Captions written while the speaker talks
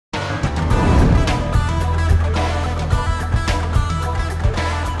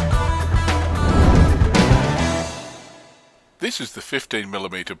This is the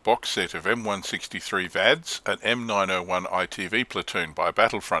 15mm box set of M163 VADS and M901 ITV Platoon by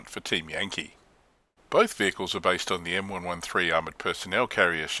Battlefront for Team Yankee. Both vehicles are based on the M113 armoured personnel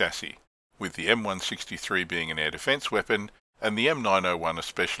carrier chassis, with the M163 being an air defence weapon and the M901 a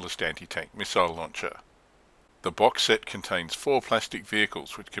specialist anti-tank missile launcher. The box set contains 4 plastic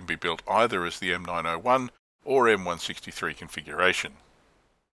vehicles which can be built either as the M901 or M163 configuration.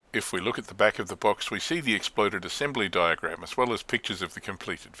 If we look at the back of the box, we see the exploded assembly diagram as well as pictures of the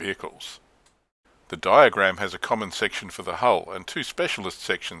completed vehicles. The diagram has a common section for the hull and 2 specialist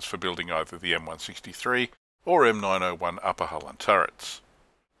sections for building either the M163 or M901 upper hull and turrets.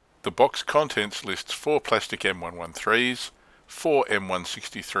 The box contents lists 4 plastic M113s, 4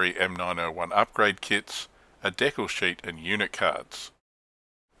 M163 M901 upgrade kits, a decal sheet and unit cards.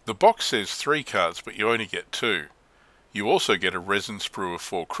 The box says 3 cards, but you only get 2. You also get a resin sprue of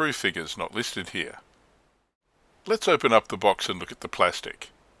 4 crew figures not listed here. Let's open up the box and look at the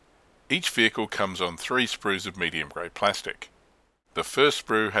plastic. Each vehicle comes on 3 sprues of medium grade plastic. The first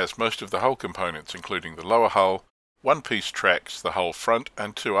sprue has most of the hull components, including the lower hull, 1-piece tracks, the hull front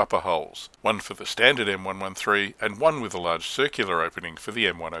and 2 upper hulls, one for the standard M113 and one with a large circular opening for the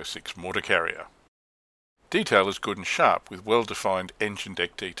M106 mortar carrier. Detail is good and sharp with well-defined engine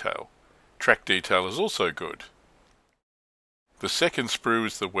deck detail. Track detail is also good. The second sprue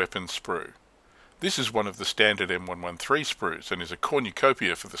is the weapon sprue. This is one of the standard M113 sprues and is a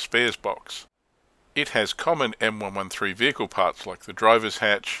cornucopia for the spares box. It has common M113 vehicle parts like the driver's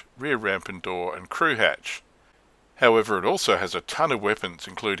hatch, rear ramp and door and crew hatch. However, it also has a ton of weapons,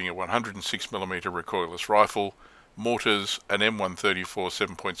 including a 106mm recoilless rifle, mortars, an M134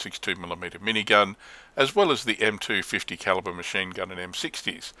 7.62mm minigun, as well as the M250 caliber machine gun and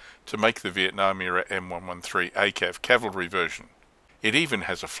M60s to make the Vietnam-era M113 ACAV cavalry version. It even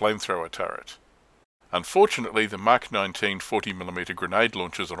has a flamethrower turret. Unfortunately, the Mark 19 40mm grenade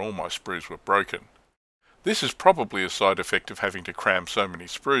launchers on all my sprues were broken. This is probably a side effect of having to cram so many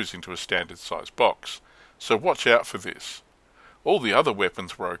sprues into a standard size box, so watch out for this. All the other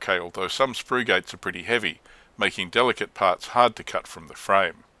weapons were okay, although some sprue gates are pretty heavy, making delicate parts hard to cut from the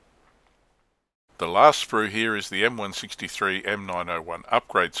frame. The last sprue here is the M163 M901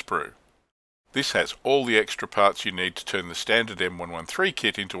 upgrade sprue. This has all the extra parts you need to turn the standard M113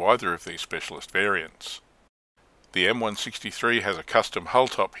 kit into either of these specialist variants. The M163 has a custom hull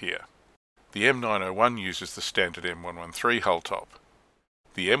top here. The M901 uses the standard M113 hull top.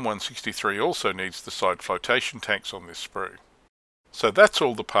 The M163 also needs the side flotation tanks on this sprue. So that's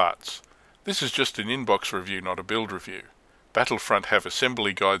all the parts. This is just an inbox review, not a build review. Battlefront have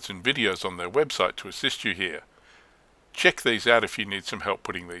assembly guides and videos on their website to assist you here. Check these out if you need some help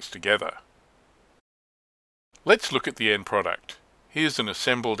putting these together. Let's look at the end product. Here's an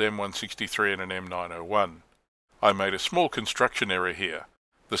assembled M163 and an M901. I made a small construction error here.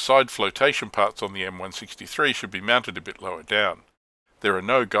 The side flotation parts on the M163 should be mounted a bit lower down. There are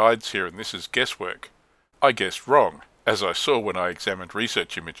no guides here and this is guesswork. I guessed wrong, as I saw when I examined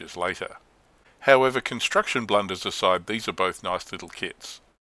research images later. However, construction blunders aside, these are both nice little kits.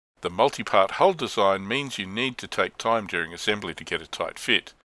 The multi-part hull design means you need to take time during assembly to get a tight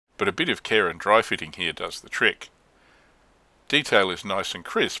fit, but a bit of care and dry fitting here does the trick. Detail is nice and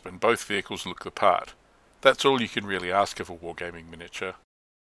crisp and both vehicles look the part. That's all you can really ask of a wargaming miniature.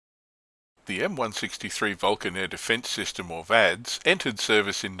 The M163 Vulcan Air Defence System, or VADS, entered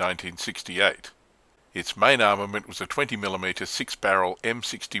service in 1968. Its main armament was a 20mm 6-barrel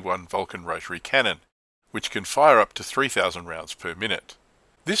M61 Vulcan rotary cannon, which can fire up to 3,000 rounds per minute.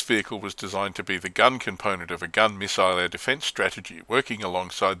 This vehicle was designed to be the gun component of a gun missile air defence strategy working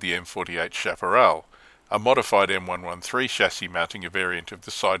alongside the M48 Chaparral, a modified M113 chassis mounting a variant of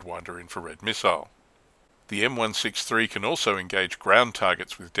the Sidewinder infrared missile. The M163 can also engage ground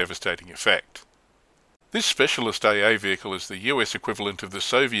targets with devastating effect. This specialist AA vehicle is the US equivalent of the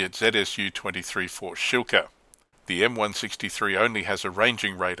Soviet ZSU-23 Force Shilka. The M163 only has a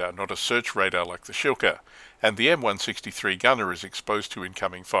ranging radar, not a search radar like the Shilka, and the M163 gunner is exposed to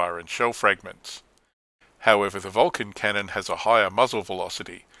incoming fire and shell fragments. However, the Vulcan cannon has a higher muzzle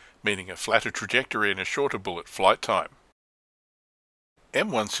velocity, meaning a flatter trajectory and a shorter bullet flight time.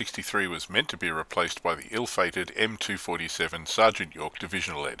 M163 was meant to be replaced by the ill-fated M247 Sergeant York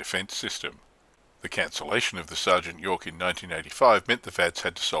Divisional Air Defence System. The cancellation of the Sergeant York in 1985 meant the VADS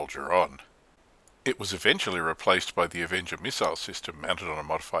had to soldier on. It was eventually replaced by the Avenger missile system mounted on a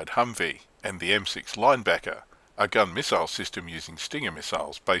modified Humvee, and the M6 Linebacker, a gun missile system using Stinger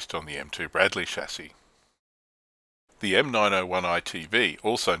missiles based on the M2 Bradley chassis. The M901 ITV,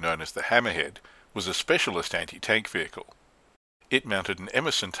 also known as the Hammerhead, was a specialist anti-tank vehicle. It mounted an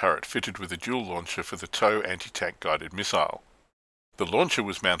Emerson turret fitted with a dual launcher for the TOW anti-tank guided missile. The launcher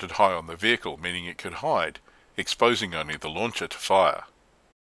was mounted high on the vehicle, meaning it could hide, exposing only the launcher to fire.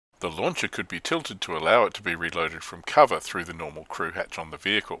 The launcher could be tilted to allow it to be reloaded from cover through the normal crew hatch on the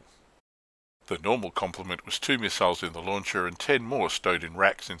vehicle. The normal complement was 2 missiles in the launcher and 10 more stowed in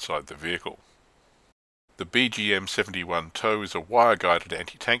racks inside the vehicle. The BGM-71 TOW is a wire-guided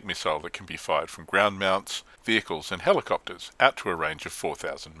anti-tank missile that can be fired from ground mounts, vehicles and helicopters out to a range of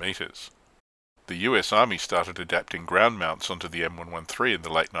 4,000 metres. The US Army started adapting ground mounts onto the M113 in the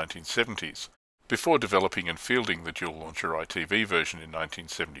late 1970s, before developing and fielding the dual-launcher ITV version in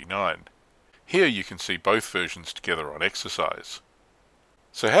 1979. Here you can see both versions together on exercise.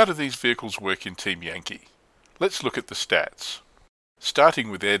 So how do these vehicles work in Team Yankee? Let's look at the stats. Starting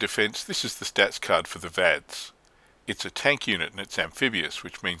with air defence, this is the stats card for the VADS. It's a tank unit and it's amphibious,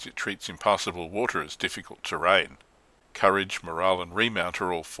 which means it treats impassable water as difficult terrain. Courage, morale and remount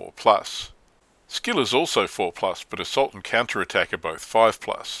are all 4+. Skill is also 4+, but assault and counter-attack are both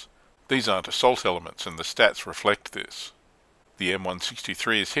 5+. These aren't assault elements and the stats reflect this. The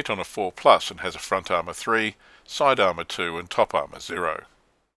M163 is hit on a 4+ and has a front armour 3, side armour 2 and top armour 0.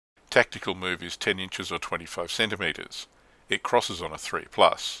 Tactical move is 10 inches or 25 centimetres. It crosses on a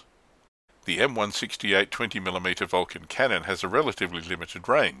 3+. The M168 20mm Vulcan cannon has a relatively limited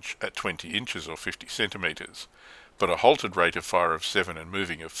range at 20 inches or 50 centimetres, but a halted rate of fire of 7 and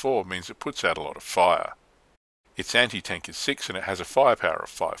moving of 4 means it puts out a lot of fire. Its anti-tank is 6 and it has a firepower of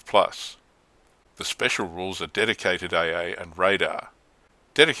 5+. The special rules are dedicated AA and radar.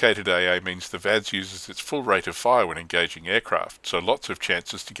 Dedicated AA means the VADS uses its full rate of fire when engaging aircraft, so lots of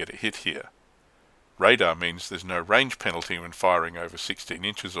chances to get a hit here. Radar means there's no range penalty when firing over 16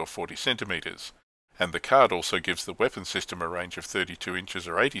 inches or 40 centimetres, and the card also gives the weapon system a range of 32 inches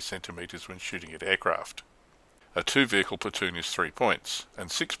or 80 centimetres when shooting at aircraft. A 2-vehicle platoon is 3 points, and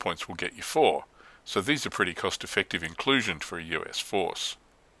 6 points will get you 4, so these are pretty cost-effective inclusion for a US force.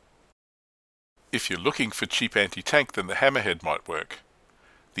 If you're looking for cheap anti-tank, then the Hammerhead might work.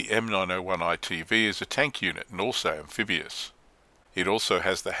 The M901 ITV is a tank unit and also amphibious. It also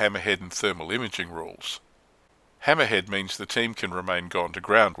has the Hammerhead and thermal imaging rules. Hammerhead means the team can remain gone to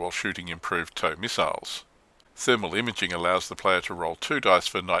ground while shooting improved TOW missiles. Thermal imaging allows the player to roll 2 dice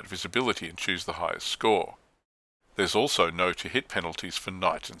for night visibility and choose the highest score. There's also no to hit penalties for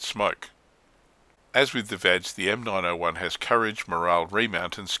night and smoke. As with the VADS, the M901 has courage, morale,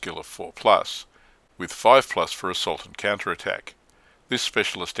 remount and skill of 4+, with 5+ for assault and counterattack. This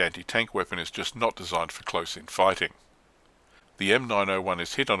specialist anti-tank weapon is just not designed for close-in fighting. The M901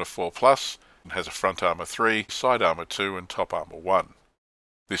 is hit on a 4+ and has a front armour 3, side armour 2 and top armour 1.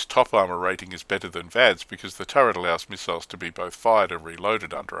 This top armour rating is better than VADS because the turret allows missiles to be both fired and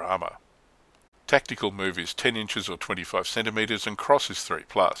reloaded under armour. Tactical move is 10 inches or 25 centimetres and cross is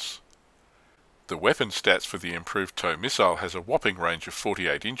 3+. The weapon stats for the improved TOW missile has a whopping range of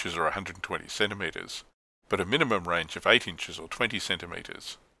 48 inches or 120 centimetres, but a minimum range of 8 inches or 20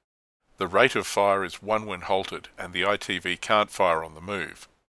 centimetres. The rate of fire is 1 when halted, and the ITV can't fire on the move.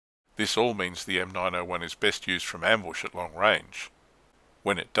 This all means the M901 is best used from ambush at long range.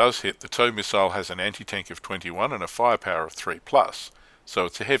 When it does hit, the TOW missile has an anti-tank of 21 and a firepower of 3+, so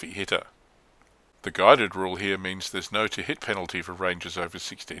it's a heavy hitter. The guided rule here means there's no to hit penalty for ranges over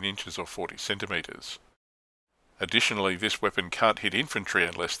 16 inches or 40 centimetres. Additionally, this weapon can't hit infantry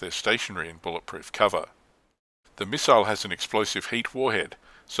unless they're stationary in bulletproof cover. The missile has an explosive heat warhead,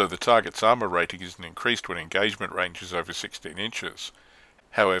 so the target's armour rating isn't increased when engagement range is over 16 inches.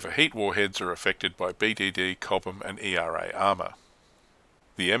 However, heat warheads are affected by BDD, COBM and ERA armour.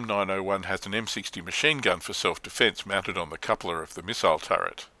 The M901 has an M60 machine gun for self-defence mounted on the coupler of the missile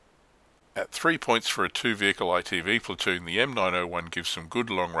turret. At 3 points for a 2-vehicle ITV platoon, the M901 gives some good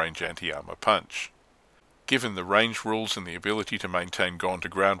long-range anti-armour punch. Given the range rules and the ability to maintain gone to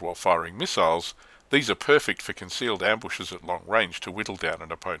ground while firing missiles, these are perfect for concealed ambushes at long range to whittle down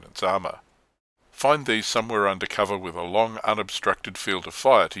an opponent's armour. Find these somewhere under cover with a long unobstructed field of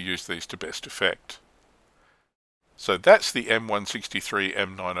fire to use these to best effect. So that's the M163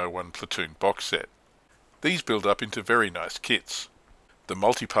 M901 Platoon box set. These build up into very nice kits. The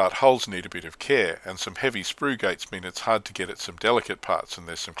multi-part hulls need a bit of care, and some heavy sprue gates mean it's hard to get at some delicate parts and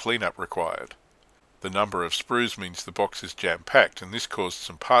there's some cleanup required. The number of sprues means the box is jam-packed, and this caused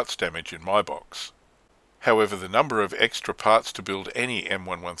some parts damage in my box. However, the number of extra parts to build any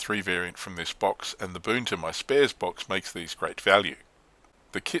M113 variant from this box and the boon to my spares box makes these great value.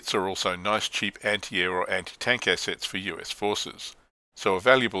 The kits are also nice cheap anti-air or anti-tank assets for US forces, so a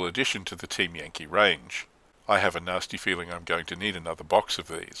valuable addition to the Team Yankee range. I have a nasty feeling I'm going to need another box of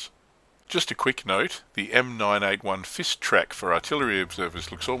these. Just a quick note, the M901 fist track for artillery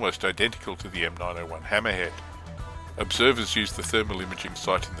observers looks almost identical to the M901 Hammerhead. Observers used the thermal imaging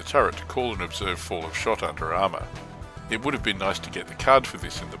sight in the turret to call and observe fall of shot under armour. It would have been nice to get the card for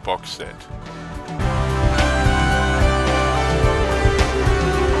this in the box set.